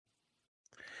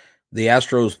The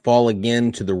Astros fall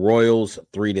again to the Royals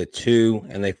 3-2,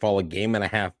 and they fall a game and a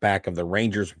half back of the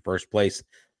Rangers for first place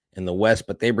in the West,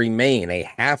 but they remain a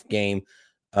half game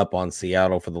up on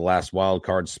Seattle for the last wild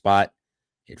card spot.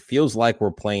 It feels like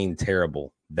we're playing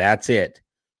terrible. That's it.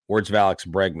 Words of Alex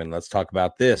Bregman. Let's talk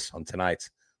about this on tonight's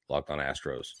Locked on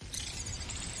Astros.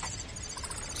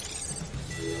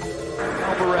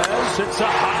 Alvarez hits a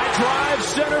high drive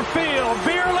center field.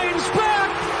 Beer leans back.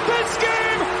 This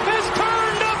game is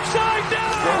turned upside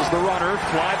down. There's the runner.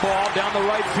 Fly ball down the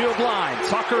right field line.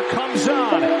 Tucker comes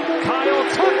on.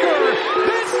 Kyle Tucker.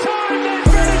 This time they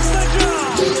finish the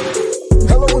job.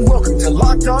 Hello and welcome to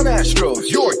Locked on Astros,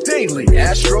 your daily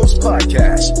Astros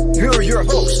podcast. Here are your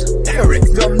hosts, Eric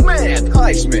the Man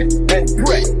Heisman and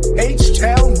Brett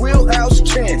H-Town Wheelhouse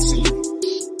Chansey.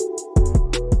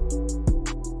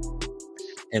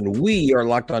 And we are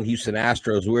Locked on Houston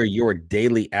Astros. We're your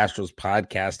daily Astros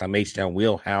podcast. I'm H-Town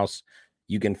Wheelhouse.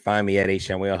 You can find me at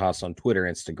H-Town Wheelhouse on Twitter,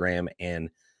 Instagram, and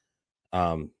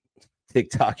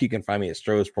TikTok. You can find me at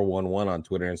Stros411 on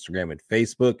Twitter, Instagram, and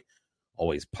Facebook.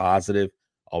 Always positive,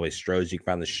 always Stros. You can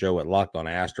find the show at Locked on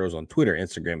Astros on Twitter,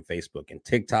 Instagram, Facebook, and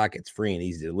TikTok. It's free and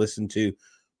easy to listen to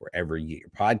wherever you get your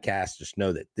podcast. Just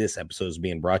know that this episode is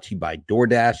being brought to you by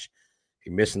DoorDash. If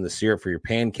you're missing the syrup for your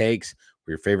pancakes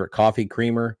or your favorite coffee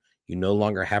creamer, you no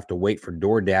longer have to wait for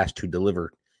DoorDash to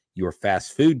deliver your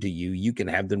fast food to you. You can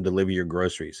have them deliver your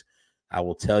groceries. I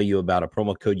will tell you about a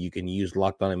promo code you can use,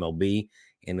 Locked on MLB,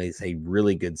 and it's a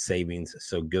really good savings.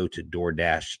 So go to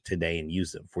DoorDash today and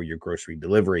use them for your grocery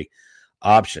delivery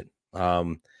option.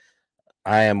 I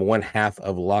am one half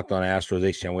of Locked on Astros,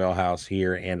 H-Town Wheelhouse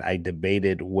here, and I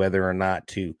debated whether or not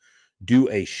to do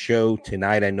a show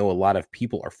tonight. I know a lot of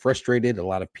people are frustrated. A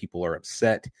lot of people are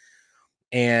upset.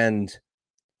 And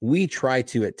we try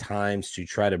to, at times, to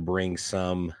try to bring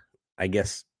some, I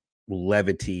guess,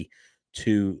 levity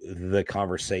to the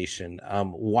conversation.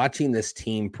 Watching this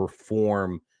team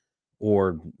perform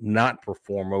or not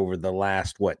perform over the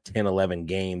last, 10, 11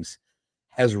 games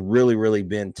has really, really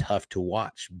been tough to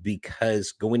watch,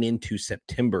 because going into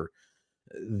September,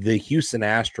 the Houston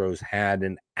Astros had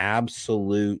an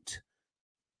absolute,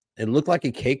 it looked like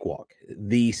a cakewalk.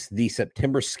 The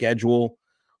September schedule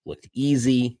looked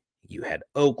easy. You had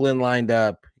Oakland lined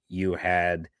up. You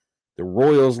had the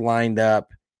Royals lined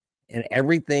up. And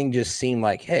everything just seemed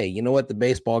like, hey, you know what? The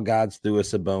baseball gods threw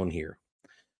us a bone here.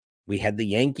 We had the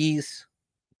Yankees,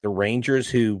 the Rangers,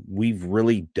 who we've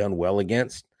really done well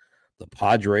against. The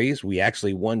Padres, we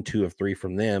actually won 2 of 3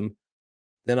 from them.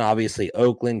 Then obviously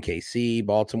Oakland, KC,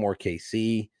 Baltimore,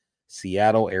 KC,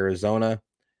 Seattle, Arizona.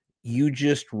 You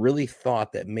just really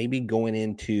thought that maybe going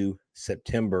into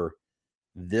September,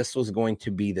 this was going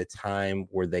to be the time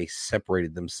where they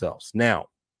separated themselves. Now,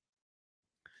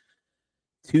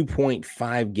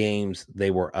 2.5 games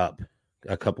they were up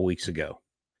a couple weeks ago,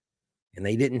 and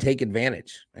they didn't take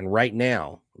advantage. And right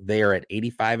now, they are at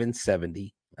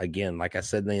 85-70. Again, like I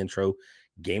said in the intro,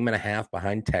 game and a half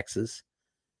behind Texas,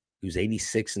 who's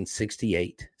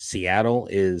 86-68. Seattle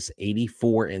is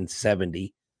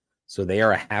 84-70. So they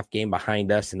are a half game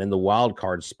behind us. And in the wild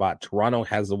card spot, Toronto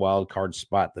has the wild card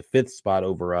spot, the 5th spot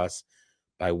over us,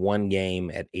 by 1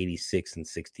 game at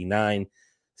 86-69.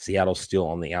 Seattle's still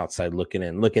on the outside looking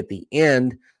in. Look, at the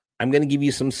end, I'm going to give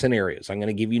you some scenarios. I'm going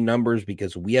to give you numbers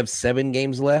because we have 7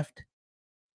 games left.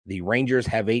 The Rangers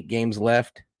have 8 games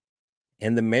left.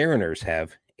 And the Mariners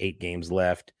have 8 games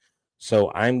left.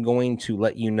 So I'm going to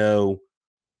let you know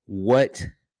what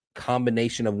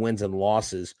combination of wins and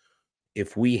losses,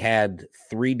 if we had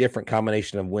 3 different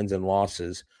combination of wins and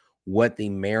losses, what the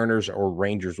Mariners or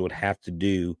Rangers would have to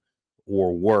do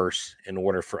or worse in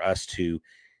order for us to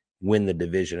win the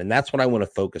division. And that's what I want to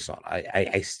focus on.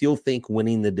 I still think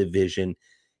winning the division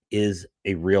is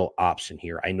a real option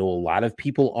here. I know a lot of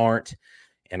people aren't,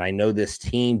 and I know this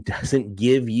team doesn't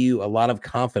give you a lot of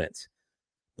confidence.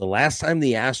 The last time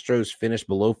the Astros finished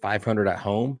below 500 at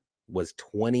home was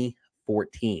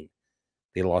 2014.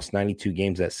 They lost 92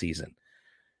 games that season.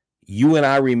 You and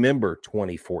I remember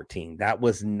 2014. That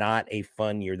was not a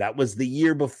fun year. That was the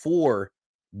year before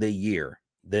the year.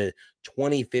 The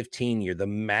 2015 year, the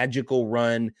magical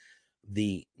run,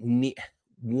 the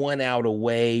 1 out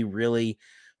away really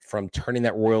from turning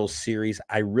that Royals series.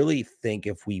 I really think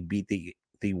if we beat the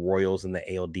Royals in the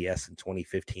ALDS in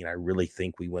 2015, I really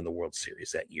think we win the World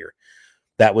Series that year.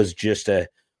 That was just a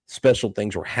special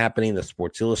things were happening. The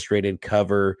Sports Illustrated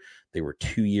cover, they were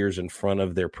 2 years in front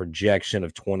of their projection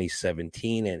of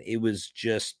 2017, and it was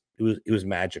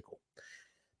magical.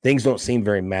 Things don't seem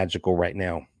very magical right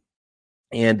now.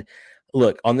 And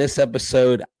look, on this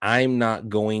episode, I'm not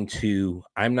going to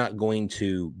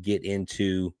get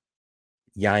into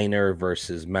Yiner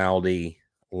versus Maldi,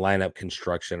 lineup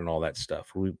construction, and all that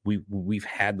stuff. We've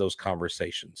had those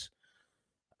conversations.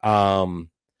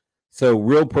 So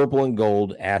Real Purple and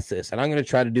Gold asked this, and I'm going to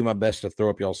try to do my best to throw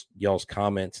up y'all's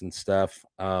comments and stuff.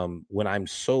 When I'm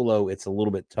solo, it's a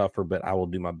little bit tougher, but I will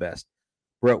do my best.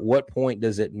 Brett, what point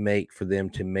does it make for them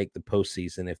to make the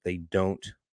postseason if they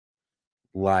don't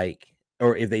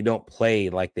if they don't play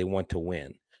like they want to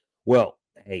win? Well,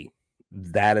 hey,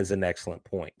 that is an excellent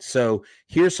point. So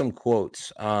here's some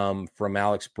quotes from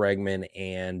Alex Bregman,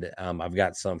 and I've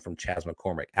got some from Chas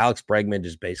McCormick. Alex Bregman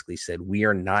just basically said, we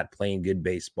are not playing good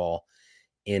baseball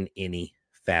in any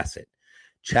facet.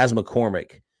 Chas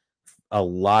McCormick, a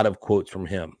lot of quotes from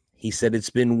him. He said, it's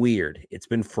been weird. It's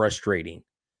been frustrating.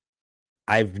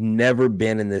 I've never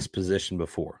been in this position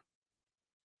before.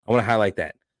 I want to highlight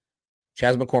that.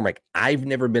 Chas McCormick, I've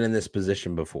never been in this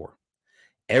position before.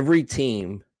 Every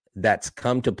team that's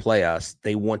come to play us,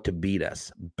 they want to beat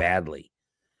us badly.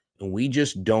 And we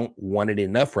just don't want it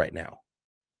enough right now.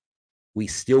 We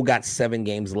still got 7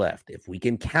 games left. If we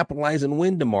can capitalize and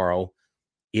win tomorrow,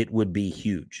 it would be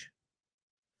huge.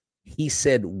 He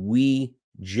said, we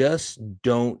just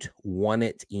don't want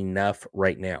it enough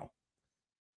right now.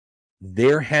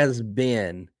 There has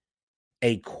been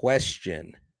a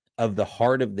question of the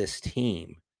heart of this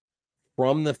team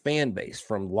from the fan base,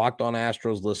 from Locked On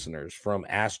Astros listeners, from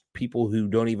people who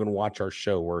don't even watch our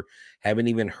show or haven't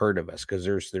even heard of us, because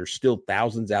there's still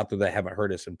thousands out there that haven't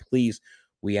heard us. And please,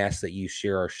 we ask that you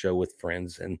share our show with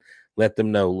friends and let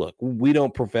them know, look, we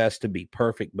don't profess to be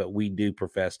perfect, but we do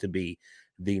profess to be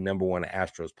the number one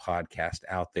Astros podcast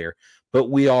out there. But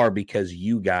we are, because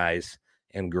you guys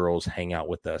and girls hang out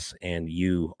with us and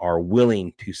you are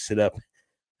willing to sit up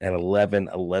at 11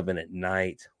 at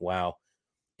night. Wow.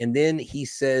 And then he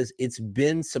says, it's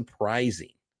been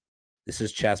surprising. This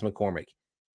is Chas McCormick.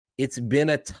 It's been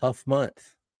a tough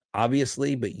month,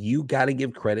 obviously, but you got to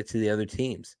give credit to the other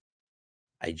teams.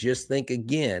 I just think,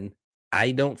 again,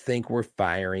 I don't think we're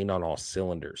firing on all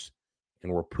cylinders,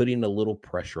 and we're putting a little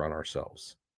pressure on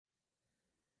ourselves.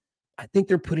 I think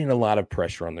they're putting a lot of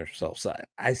pressure on themselves.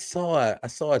 I saw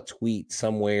a tweet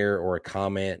somewhere or a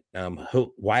comment.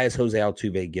 Why is Jose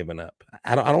Altuve giving up?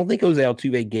 I don't think Jose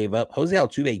Altuve gave up. Jose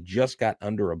Altuve just got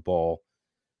under a ball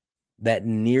that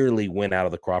nearly went out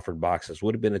of the Crawford boxes.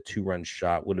 Would have been a 2-run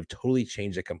shot. Would have totally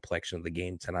changed the complexion of the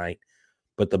game tonight,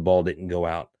 but the ball didn't go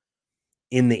out.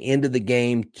 In the end of the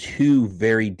game, 2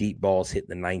 very deep balls hit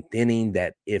in the 9th inning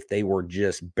that if they were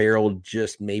just barreled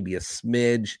just maybe a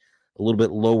smidge, a little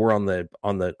bit lower on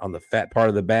the fat part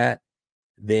of the bat,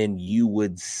 then you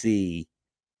would see,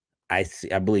 I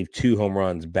believe, 2 home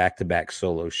runs, back-to-back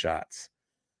solo shots.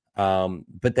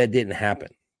 But that didn't happen.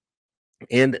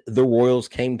 And the Royals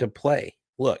came to play.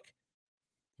 Look,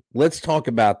 let's talk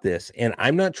about this. And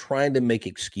I'm not trying to make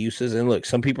excuses. And look,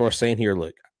 some people are saying here,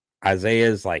 look,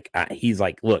 Isaiah's like, he's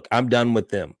like, look, I'm done with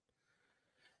them.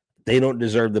 They don't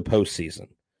deserve the postseason.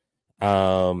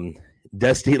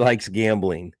 Dusty likes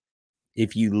gambling.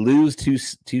 If you lose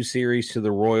two series to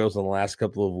the Royals in the last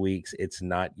couple of weeks, it's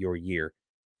not your year.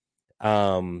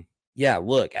 Yeah,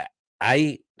 look,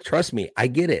 I trust me, I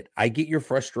get it. I get your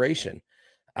frustration.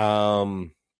 I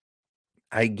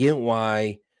get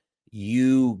why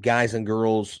you guys and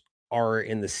girls are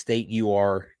in the state you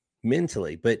are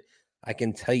mentally, but I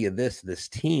can tell you this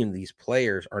team, these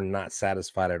players are not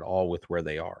satisfied at all with where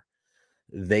they are.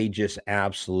 They just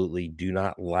absolutely do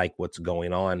not like what's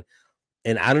going on.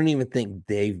 And I don't even think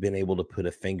they've been able to put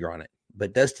a finger on it.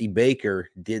 But Dusty Baker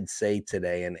did say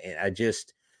today, and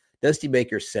Dusty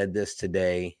Baker said this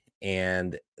today,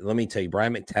 and let me tell you,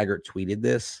 Brian McTaggart tweeted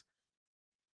this.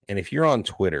 And if you're on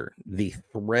Twitter, the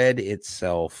thread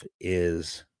itself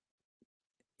it's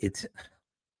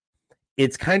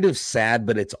kind of sad,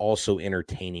 but it's also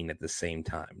entertaining at the same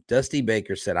time. Dusty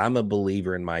Baker said, I'm a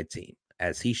believer in my team,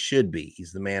 as he should be.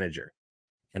 He's the manager,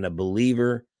 and a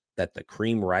believer that the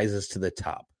cream rises to the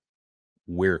top.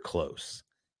 We're close.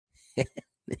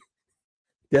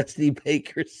 Dusty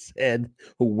Baker said,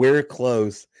 we're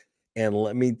close. And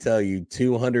let me tell you,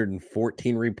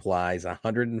 214 replies,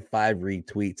 105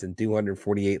 retweets, and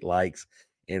 248 likes,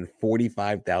 and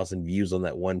 45,000 views on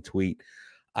that one tweet.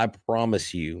 I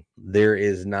promise you, there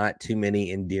is not too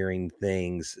many endearing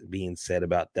things being said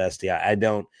about Dusty. I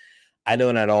don't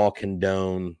at all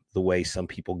condone the way some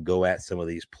people go at some of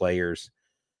these players.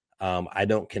 I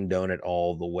don't condone at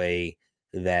all the way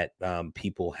that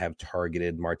people have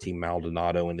targeted Martin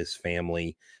Maldonado and his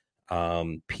family.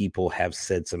 People have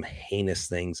said some heinous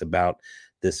things about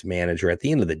this manager. At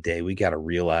the end of the day, we got to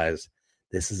realize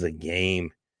this is a game,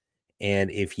 And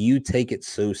if you take it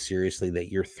so seriously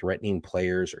that you're threatening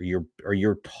players or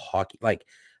you're talking, like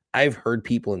I've heard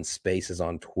people in spaces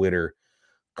on Twitter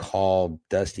call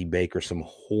Dusty Baker some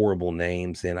horrible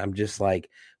names. And I'm just like,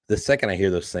 the second I hear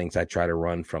those things, I try to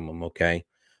run from them. Okay.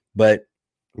 But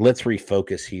let's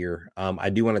refocus here. I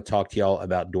do want to talk to y'all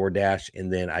about DoorDash,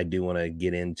 and then I do want to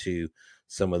get into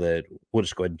we'll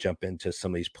just go ahead and jump into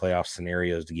some of these playoff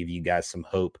scenarios to give you guys some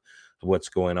hope of what's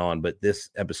going on. But this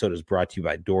episode is brought to you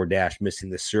by DoorDash. Missing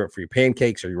the syrup for your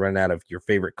pancakes, or you run out of your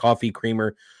favorite coffee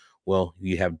creamer? Well,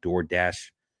 you have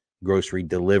DoorDash grocery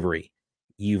delivery.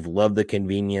 You've loved the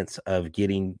convenience of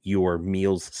getting your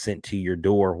meals sent to your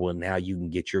door. Well, now you can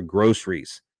get your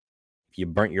groceries. If you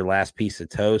burnt your last piece of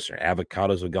toast or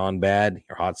avocados have gone bad,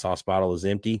 your hot sauce bottle is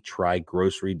empty, try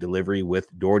grocery delivery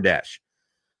with DoorDash.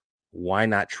 Why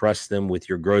not trust them with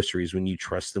your groceries when you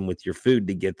trust them with your food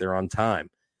to get there on time?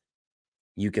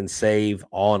 You can save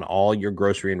on all your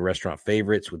grocery and restaurant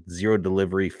favorites with zero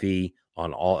delivery fee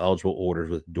on all eligible orders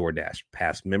with DoorDash.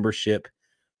 Pass membership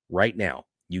right now.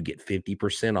 You get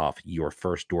 50% off your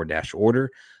first DoorDash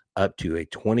order up to a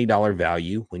 $20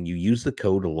 value when you use the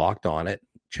code locked on at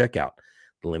checkout.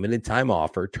 The limited time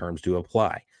offer, terms do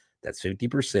apply. That's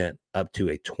 50% up to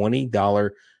a $20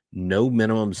 no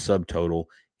minimum subtotal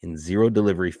and zero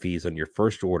delivery fees on your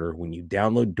first order when you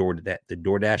download the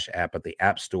DoorDash app at the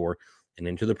App Store and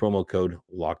enter the promo code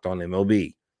locked on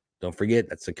MLB. Don't forget,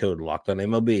 that's the code locked on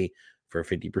MLB for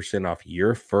 50% off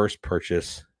your first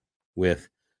purchase with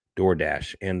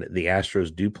DoorDash. And the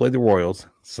Astros do play the Royals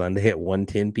Sunday at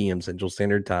 1:10 p.m. Central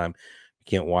Standard Time. You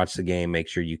can't watch the game. Make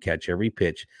sure you catch every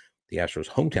pitch. The Astros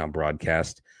hometown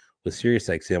broadcast with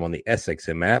SiriusXM on the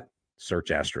SXM app. Search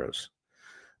Astros.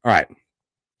 All right.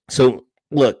 So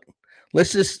look,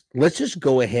 let's just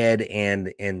go ahead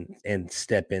and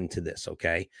step into this.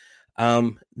 Okay.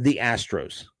 The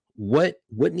Astros, what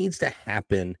needs to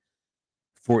happen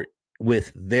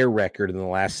with their record in the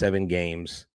last 7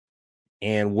 games,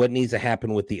 and what needs to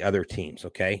happen with the other teams?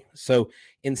 Okay. So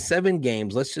in 7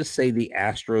 games, let's just say the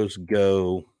Astros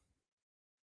go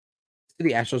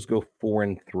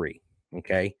 4-3.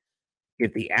 Okay.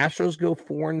 If the Astros go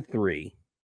 4-3,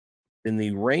 then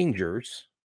the Rangers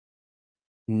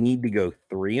need to go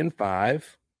 3-5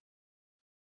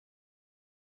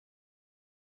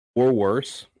 or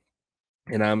worse.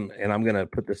 And I'm going to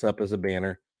put this up as a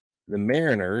banner. The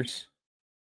Mariners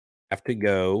have to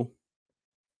go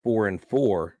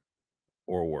 4-4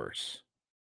 or worse.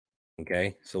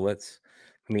 Okay. So let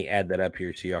me add that up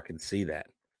here so y'all can see that.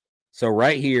 So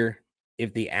right here,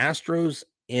 if the Astros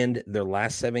end their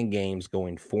last 7 games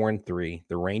going 4-3,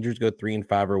 the Rangers go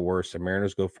 3-5 or worse, the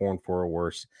Mariners go 4-4 or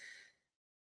worse,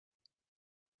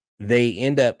 they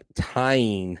end up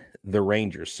tying the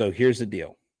Rangers. So here's the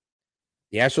deal.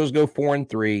 The Astros go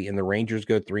 4-3 and the Rangers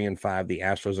go 3-5. The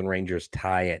Astros and Rangers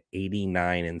tie at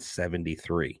 89 and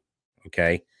 73.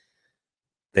 Okay.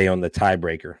 They own the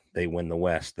tiebreaker. They win the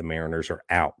West. The Mariners are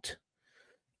out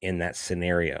in that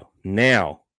scenario.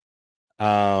 Now,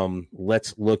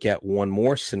 let's look at one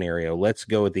more scenario. Let's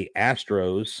go with the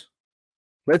Astros.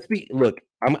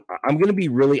 I'm going to be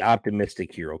really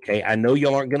optimistic here. Okay. I know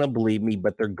y'all aren't going to believe me,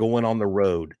 but they're going on the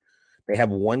road. They have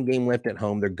 1 game left at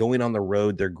home. They're going on the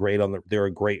road. They're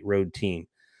a great road team.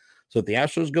 So if the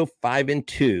Astros go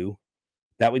 5-2,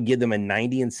 that would give them a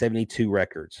 90 and 72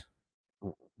 record.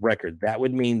 That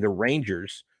would mean the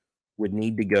Rangers would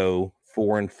need to go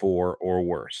 4-4 or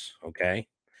worse. Okay.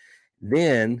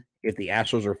 Then if the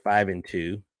Astros are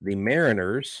 5-2, the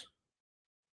Mariners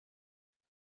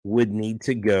would need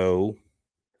to go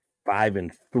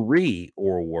 5-3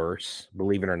 or worse.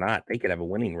 Believe it or not, they could have a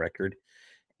winning record.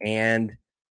 And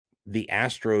the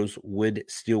Astros would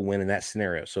still win in that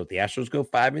scenario. So if the Astros go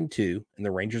 5-2 and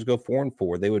the Rangers go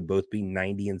 4-4, they would both be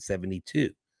 90 and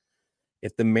 72.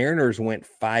 If the Mariners went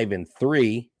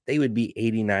 5-3, they would be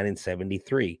 89 and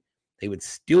 73. They would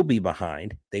still be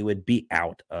behind. They would be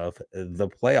out of the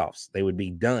playoffs. They would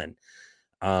be done.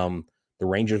 The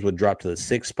Rangers would drop to the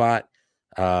 6th spot.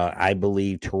 I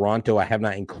believe Toronto, I have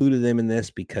not included them in this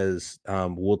because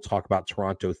we'll talk about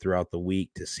Toronto throughout the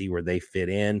week to see where they fit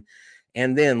in.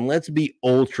 And then let's be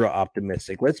ultra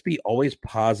optimistic. Let's be always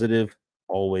positive,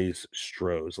 always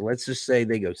Stros. Let's just say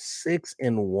they go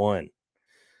 6-1.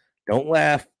 Don't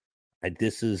laugh. I'm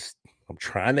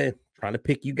trying to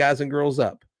pick you guys and girls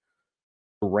up.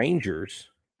 The Rangers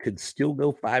could still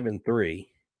go 5-3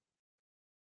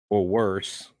 or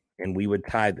worse, and we would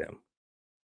tie them.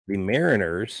 The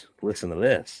Mariners, listen to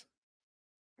this,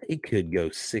 they could go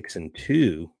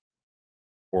 6-2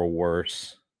 or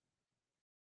worse,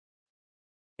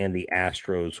 and the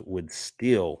Astros would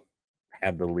still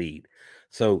have the lead.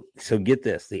 So get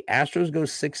this. The Astros go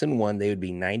 6-1, they would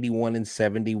be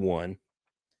 91-71.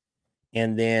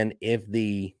 And then if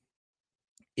the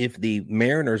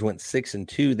Mariners went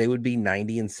 6-2, they would be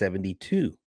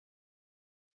 90-72.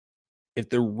 If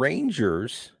the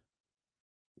Rangers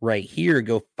right here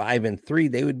go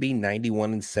 5-3, they would be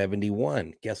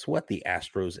 91-71. Guess what? The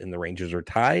Astros and the Rangers are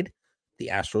tied. The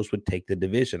Astros would take the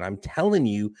division. I'm telling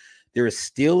you, there is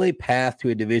still a path to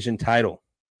a division title.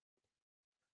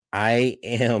 I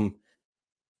am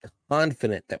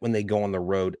confident that when they go on the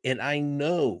road, and I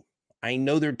know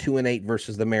they're 2-8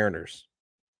 versus the Mariners.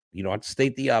 You don't have to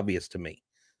state the obvious to me.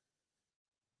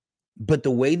 But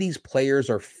the way these players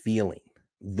are feeling,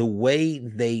 the way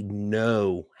they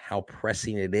know how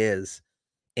pressing it is,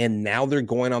 and now they're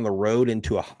going on the road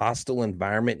into a hostile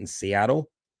environment in Seattle,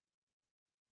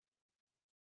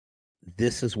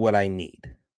 this is what I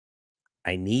need.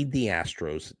 I need the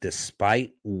Astros,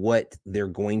 despite what they're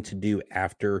going to do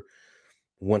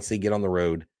once they get on the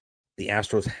road, the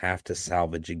Astros have to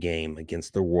salvage a game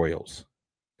against the Royals.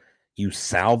 You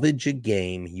salvage a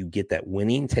game, you get that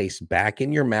winning taste back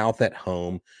in your mouth at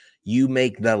home. You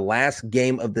make the last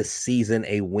game of the season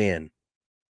a win.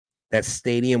 That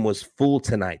stadium was full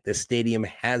tonight. The stadium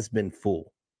has been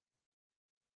full.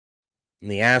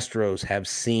 And the Astros have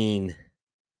seen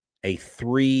a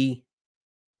 3-8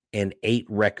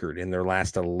 record in their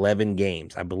last 11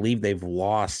 games. I believe they've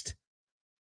lost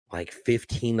like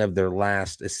 16 of their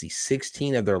last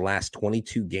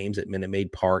 22 games at Minute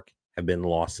Maid Park have been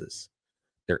losses.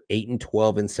 They're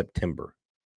 8-12 in September.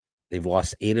 They've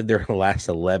lost 8 of their last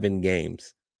 11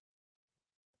 games.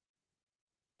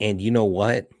 And you know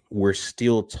what? We're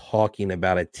still talking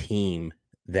about a team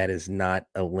that is not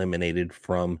eliminated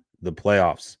from the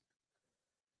playoffs.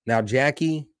 Now,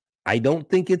 Jackie, I don't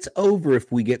think it's over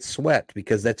if we get swept,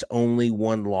 because that's only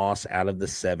one loss out of the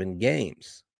 7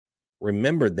 games.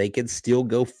 Remember, they could still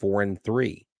go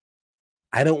 4-3.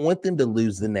 I don't want them to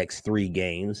lose the next 3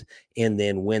 games and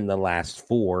then win the last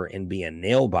 4 and be a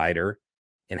nail biter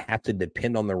and have to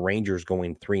depend on the Rangers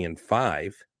going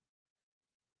 3-5.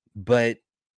 But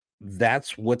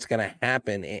that's what's going to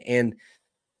happen. And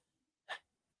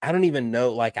I don't even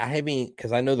know,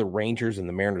 because I know the Rangers and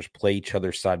the Mariners play each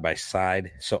other side by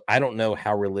side. So I don't know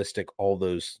how realistic all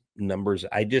those numbers,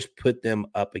 I just put them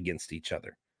up against each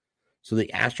other. So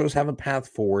the Astros have a path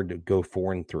forward to go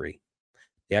 4-3.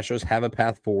 The Astros have a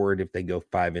path forward if they go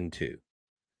 5-2.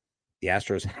 The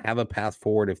Astros have a path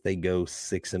forward if they go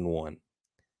 6-1.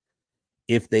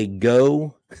 If they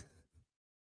go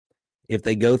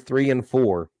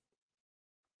 3-4,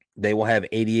 they will have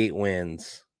 88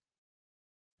 wins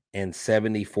and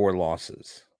 74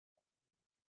 losses.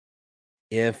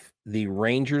 If the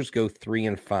Rangers go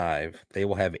 3-5, they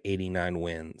will have 89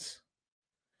 wins.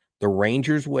 The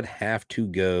Rangers would have to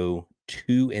go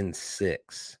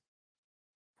 2-6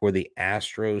 for the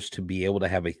Astros to be able to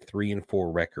have a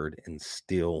 3-4 record and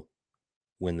still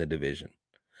win the division.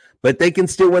 But they can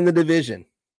still win the division.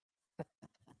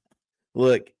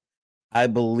 Look, I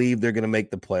believe they're going to make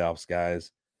the playoffs,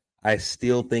 guys. I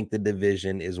still think the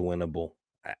division is winnable.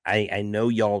 I know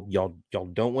y'all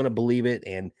don't want to believe it,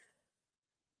 and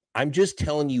I'm just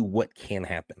telling you what can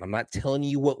happen. I'm not telling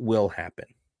you what will happen.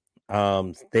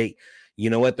 You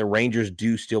know what? The Rangers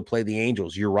do still play the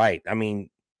Angels. You're right. I mean,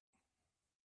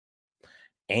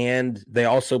 and they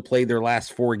also played their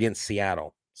last 4 against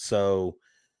Seattle. So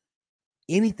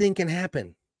anything can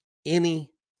happen.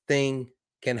 Anything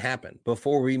can happen.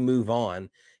 Before we move on,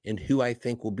 and who I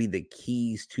think will be the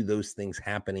keys to those things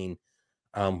happening,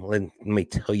 let me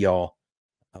tell y'all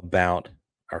about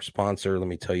our sponsor. Let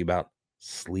me tell you about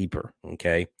Sleeper.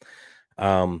 Okay.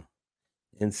 And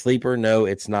Sleeper, no,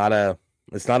 it's not a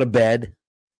bed.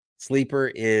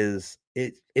 Sleeper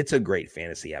it's a great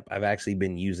fantasy app. I've actually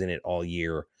been using it all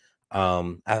year.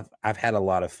 I've had a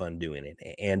lot of fun doing it.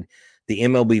 And the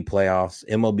MLB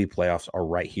playoffs are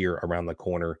right here around the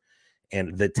corner,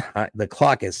 and the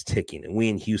clock is ticking. And we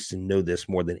in Houston know this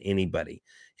more than anybody.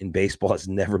 And baseball has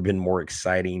never been more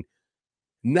exciting.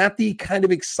 Not the kind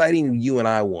of exciting you and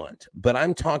I want, but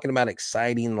I'm talking about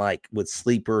exciting like with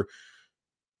Sleeper.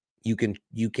 You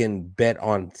can bet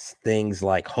on things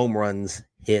like home runs,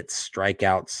 hits,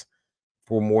 strikeouts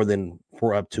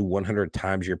for up to 100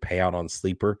 times your payout on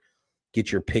Sleeper.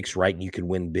 Get your picks right and you can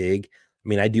win big. I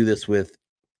mean, I do this with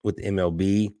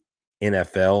MLB,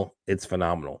 NFL. It's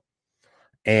phenomenal.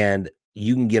 And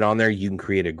you can get on there. You can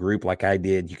create a group like I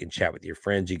did. You can chat with your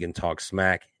friends. You can talk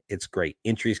smack. It's great.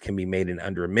 Entries can be made in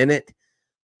under a minute.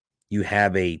 You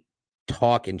have a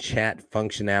talk and chat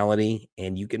functionality,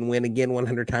 and you can win again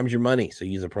 100 times your money. So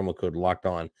use a promo code Locked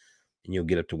On, and you'll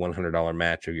get up to $100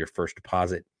 match of your first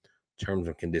deposit. Terms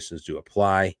and conditions do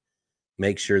apply.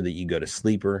 Make sure that you go to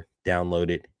Sleeper, download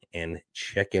it, and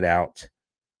check it out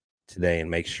today. And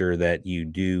make sure that you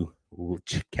do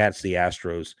catch the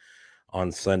Astros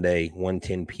on Sunday,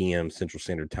 1:10 p.m. Central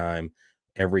Standard Time.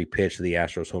 Every pitch of the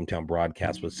Astros hometown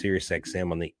broadcast with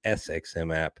SiriusXM on the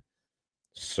SXM app.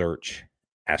 Search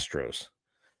Astros.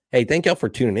 Hey, thank y'all for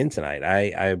tuning in tonight.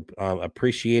 I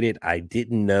appreciate it. I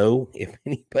didn't know if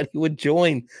anybody would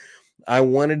join. I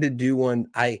wanted to do one.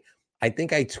 I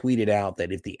think I tweeted out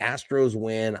that if the Astros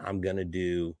win, I'm going to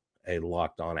do a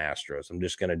Locked On Astros. I'm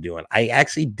just going to do it. I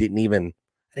actually didn't even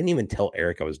tell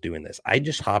Eric I was doing this. I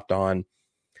just hopped on.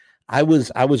 I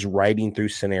was writing through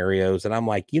scenarios and I'm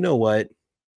like, you know what?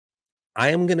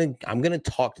 I'm going to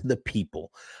talk to the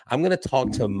people. I'm going to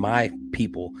talk to my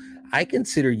people. I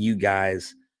consider you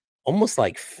guys almost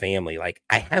like family. Like,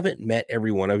 I haven't met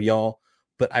every one of y'all,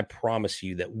 but I promise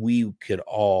you that we could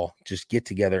all just get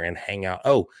together and hang out.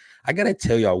 Oh, I got to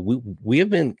tell y'all, we have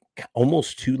been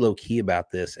almost too low key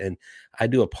about this. And I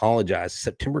do apologize.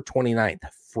 September 29th,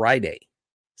 Friday,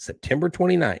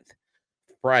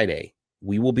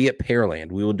 we will be at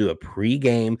Pearland. We will do a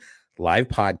pregame live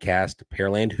podcast,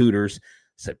 Pearland Hooters,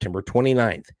 September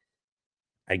 29th.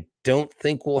 I don't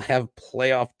think we'll have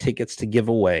playoff tickets to give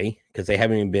away because they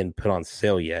haven't even been put on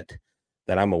sale yet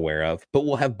that I'm aware of, but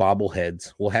we'll have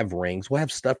bobbleheads, we'll have rings, we'll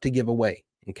have stuff to give away.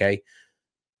 Okay.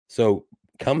 So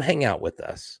come hang out with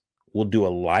us. We'll do a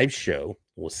live show.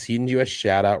 We'll send you a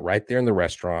shout out right there in the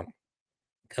restaurant.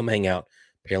 Come hang out,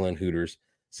 Pearland Hooters,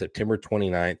 September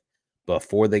 29th.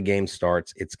 Before the game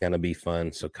starts, it's going to be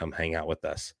fun. So come hang out with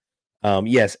us.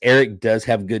 Yes, Eric does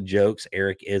have good jokes.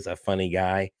 Eric is a funny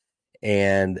guy.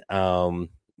 And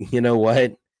you know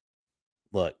what?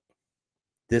 Look,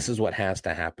 this is what has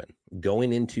to happen.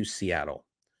 Going into Seattle,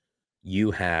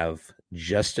 you have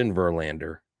Justin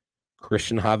Verlander,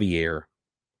 Christian Javier,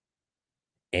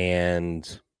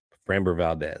 and Framber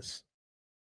Valdez.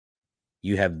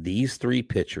 You have these three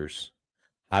pitchers.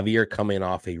 Javier coming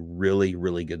off a really,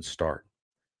 really good start.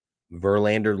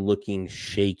 Verlander looking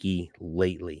shaky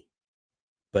lately.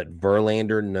 But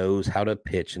Verlander knows how to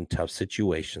pitch in tough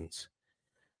situations.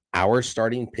 Our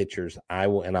starting pitchers, I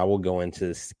will go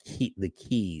into the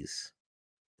keys.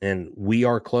 And we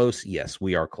are close. Yes,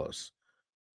 we are close.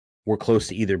 We're close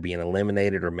to either being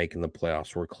eliminated or making the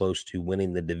playoffs. We're close to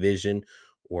winning the division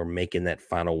or making that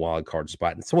final wild card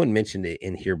spot. And someone mentioned it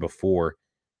in here before.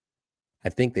 I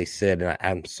think they said, and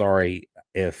I'm sorry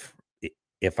if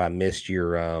I missed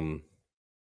your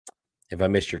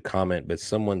comment, but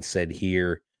someone said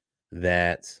here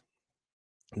that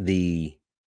the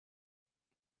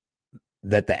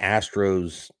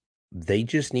Astros, they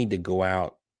just need to go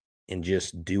out and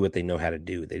just do what they know how to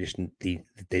do. They just need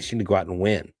to go out and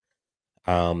win.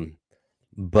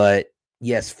 But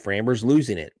yes, Framber's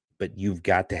losing it, but you've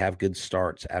got to have good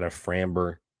starts out of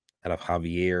Framber, out of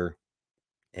Javier,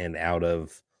 and out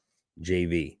of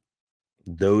JV.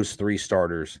 Those three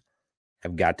starters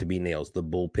have got to be nails. The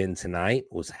bullpen tonight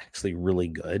was actually really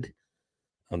good.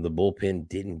 The bullpen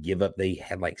didn't give up. They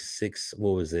had like six.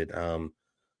 What was it?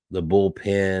 The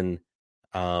bullpen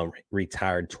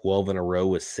retired 12 in a row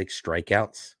with 6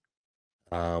 strikeouts.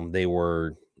 They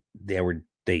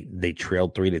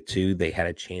trailed 3-2. They had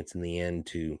a chance in the end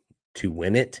to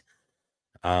win it.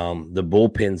 The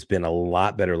bullpen's been a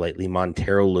lot better lately.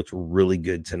 Montero looked really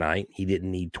good tonight. He didn't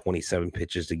need 27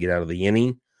 pitches to get out of the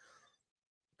inning.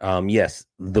 Yes,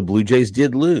 the Blue Jays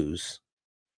did lose.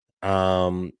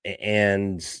 But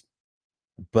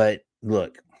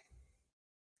look,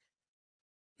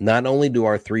 not only do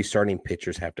our 3 starting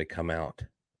pitchers have to come out,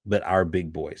 but our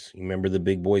big boys. You remember the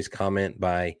big boys comment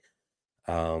by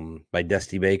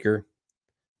Dusty Baker?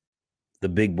 The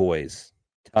big boys,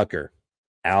 Tucker,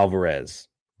 Alvarez,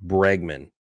 Bregman,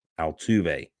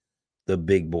 Altuve, the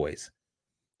big boys.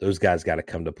 Those guys got to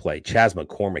come to play. Chas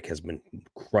McCormick has been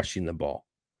crushing the ball.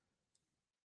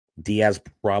 Diaz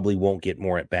probably won't get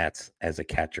more at-bats as a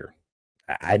catcher.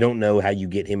 I don't know how you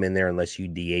get him in there unless you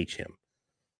DH him.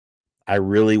 I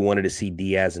really wanted to see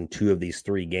Diaz in 2 of these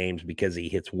 3 games because he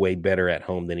hits way better at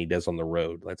home than he does on the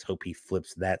road. Let's hope he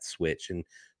flips that switch and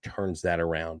turns that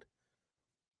around.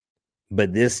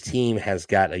 But this team has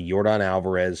got a Yordan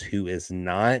Alvarez who is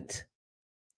not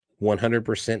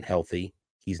 100% healthy.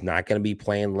 He's not going to be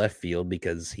playing left field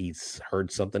because he's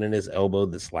hurt something in his elbow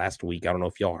this last week. I don't know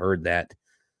if y'all heard that.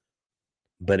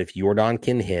 But if Yordan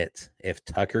can hit, if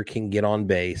Tucker can get on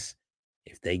base,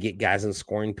 if they get guys in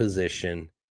scoring position,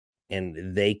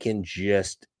 and they can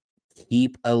just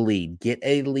keep a lead, get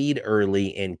a lead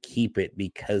early and keep it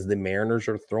because the Mariners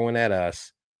are throwing at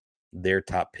us their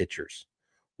top pitchers.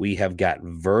 We have got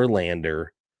Verlander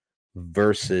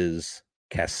versus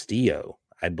Castillo,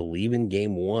 I believe, in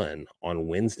game 1 on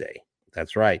Wednesday.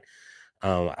 That's right.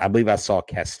 I believe I saw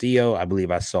Castillo. I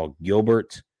believe I saw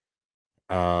Gilbert.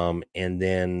 And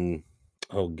then,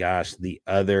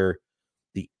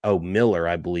 Miller,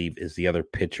 I believe, is the other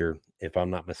pitcher, if I'm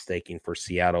not mistaken, for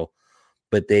Seattle.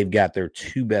 But they've got their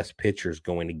 2 best pitchers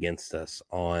going against us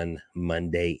on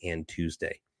Monday and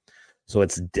Tuesday. So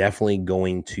it's definitely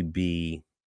going to be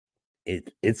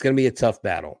it's going to be a tough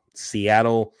battle.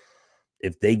 Seattle,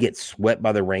 if they get swept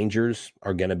by the Rangers,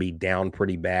 are going to be down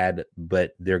pretty bad,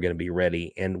 but they're going to be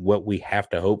ready. And what we have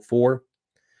to hope for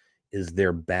is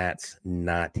their bats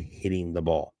not hitting the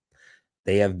ball.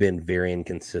 They have been very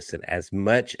inconsistent. As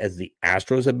much as the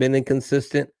Astros have been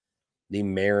inconsistent, the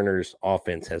Mariners'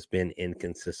 offense has been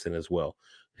inconsistent as well.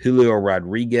 Julio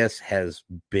Rodriguez has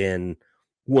been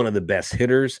one of the best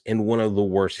hitters and one of the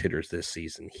worst hitters this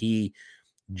season. He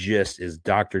just is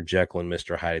Dr. Jekyll and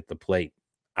Mr. Hyde at the plate.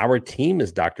 Our team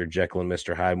is Dr. Jekyll and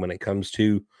Mr. Hyde when it comes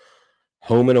to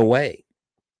home and away.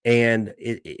 And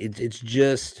it's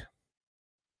just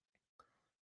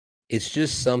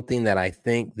something that I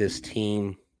think this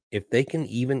team, if they go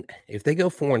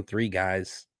 4-3,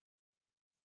 guys,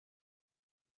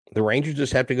 the Rangers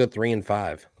just have to go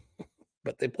 3-5.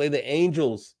 But they play the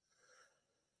Angels.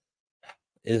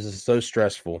 It is so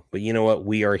stressful. But you know what?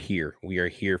 We are here. We are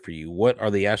here for you. What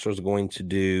are the Astros going to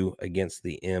do against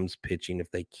the M's pitching if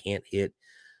they can't hit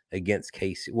against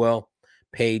Casey? Well,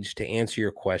 Paige, to answer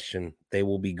your question, they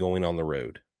will be going on the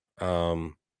road.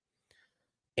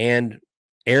 And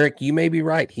Eric, you may be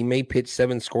right. He may pitch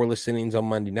 7 scoreless innings on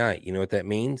Monday night. You know what that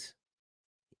means?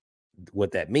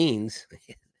 What that means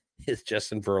is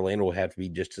Justin Verlander will have to be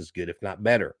just as good, if not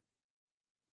better.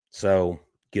 So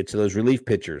get to those relief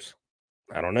pitchers.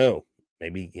 I don't know.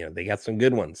 Maybe, they got some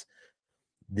good ones.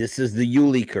 This is the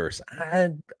Yuli curse.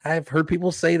 I've heard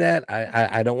people say that.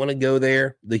 I don't want to go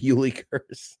there. The Yuli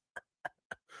curse.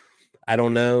 I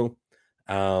don't know.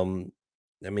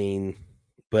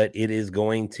 But it is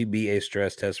going to be a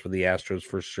stress test for the Astros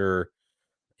for sure,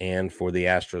 and for the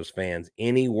Astros fans.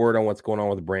 Any word on what's going on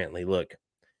with Brantley? Look,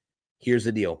 here's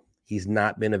the deal. He's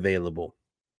not been available.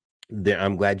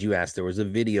 I'm glad you asked. There was a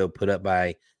video put up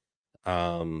by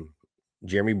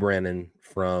Jeremy Brennan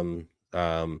from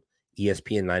ESPN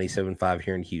 97.5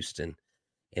 here in Houston.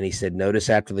 And he said, notice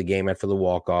after the game, after the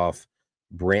walk-off,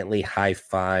 Brantley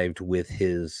high-fived with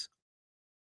his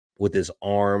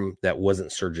arm that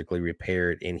wasn't surgically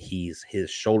repaired, and his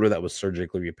shoulder that was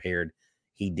surgically repaired,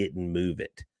 he didn't move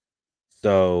it.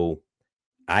 So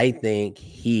I think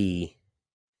he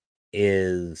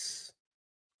is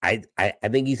I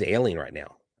think he's ailing right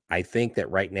now. I think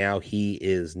that right now he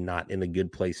is not in a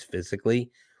good place physically.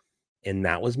 And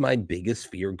that was my biggest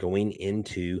fear going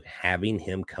into having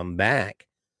him come back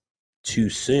too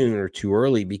soon or too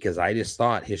early, because I just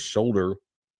thought his shoulder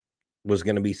was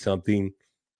going to be something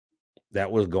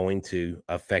that was going to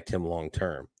affect him long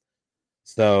term.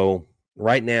 So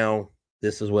right now,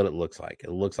 this is what it looks like.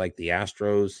 It looks like the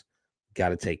Astros got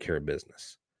to take care of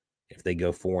business. If they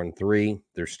go 4-3,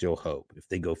 there's still hope. If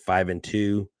they go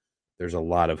 5-2, there's a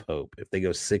lot of hope. If they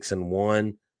go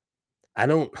 6-1,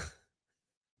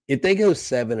 if they go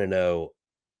 7-0,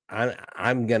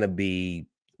 I'm gonna be,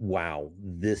 wow,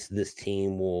 this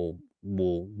team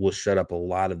will shut up a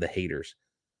lot of the haters.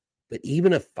 But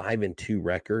even a 5-2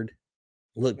 record,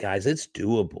 look, guys, it's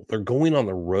doable. They're going on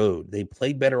the road. They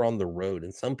play better on the road.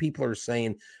 And some people are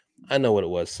saying, I know what it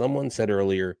was. Someone said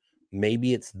earlier,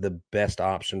 maybe it's the best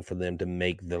option for them to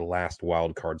make the last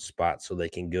wild card spot so they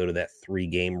can go to that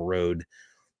 3-game road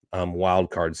wild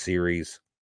card series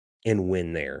and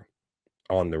win there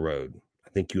on the road. I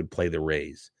think you would play the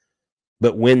Rays,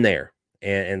 but win there.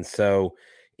 And so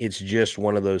it's just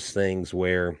one of those things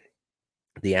where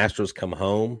the Astros come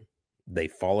home, they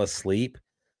fall asleep,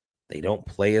 they don't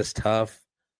play as tough,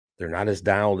 they're not as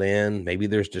dialed in. Maybe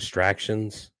there's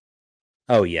distractions.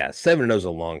 Oh, yeah, 7-0 is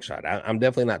a long shot. I'm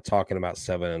definitely not talking about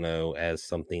 7-0 as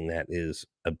something that is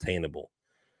obtainable.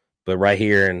 But right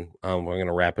here, and we're going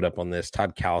to wrap it up on this,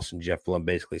 Todd Callis and Jeff Blum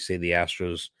basically say the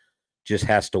Astros just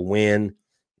has to win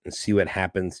and see what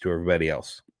happens to everybody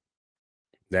else.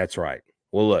 That's right.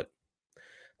 Well, look,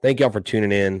 thank y'all for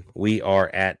tuning in. We are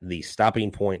at the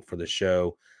stopping point for the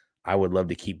show. I would love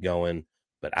to keep going,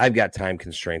 but I've got time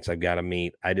constraints I've got to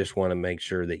meet. I just want to make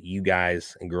sure that you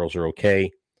guys and girls are okay.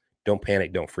 Don't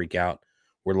panic. Don't freak out.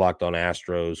 We're Locked On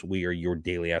Astros. We are your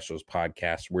daily Astros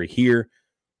podcast. We're here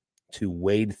to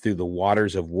wade through the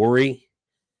waters of worry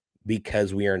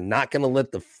because we are not going to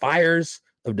let the fires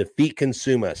of defeat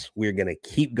consume us. We're going to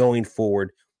keep going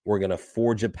forward. We're going to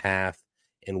forge a path,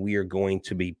 and we are going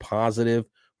to be positive.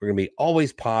 We're going to be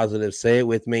always positive. Say it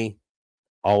with me.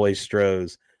 Always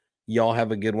Stros. Y'all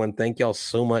have a good one. Thank y'all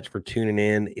so much for tuning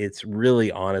in. It's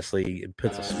really, honestly, it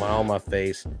puts a smile on my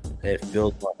face. It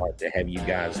fills my heart to have you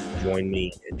guys join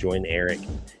me and join Eric.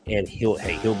 And he'll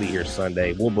be here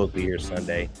Sunday. We'll both be here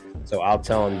Sunday. So I'll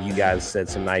tell him you guys said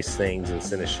some nice things and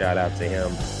send a shout out to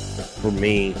him. For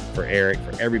me, for Eric,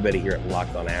 for everybody here at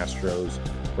Locked On Astros.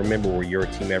 Remember, we're your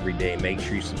team every day. Make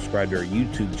sure you subscribe to our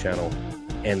YouTube channel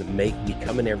and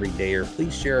become an everydayer.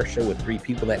 Please share our show with 3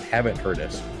 people that haven't heard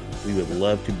us. We would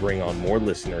love to bring on more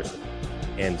listeners.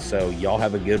 And so y'all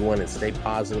have a good one and stay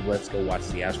positive. Let's go watch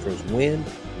the Astros win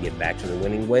and get back to the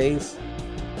winning ways.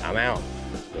 I'm out.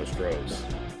 Go Stros.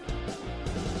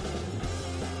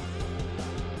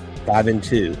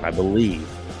 5-2, I believe.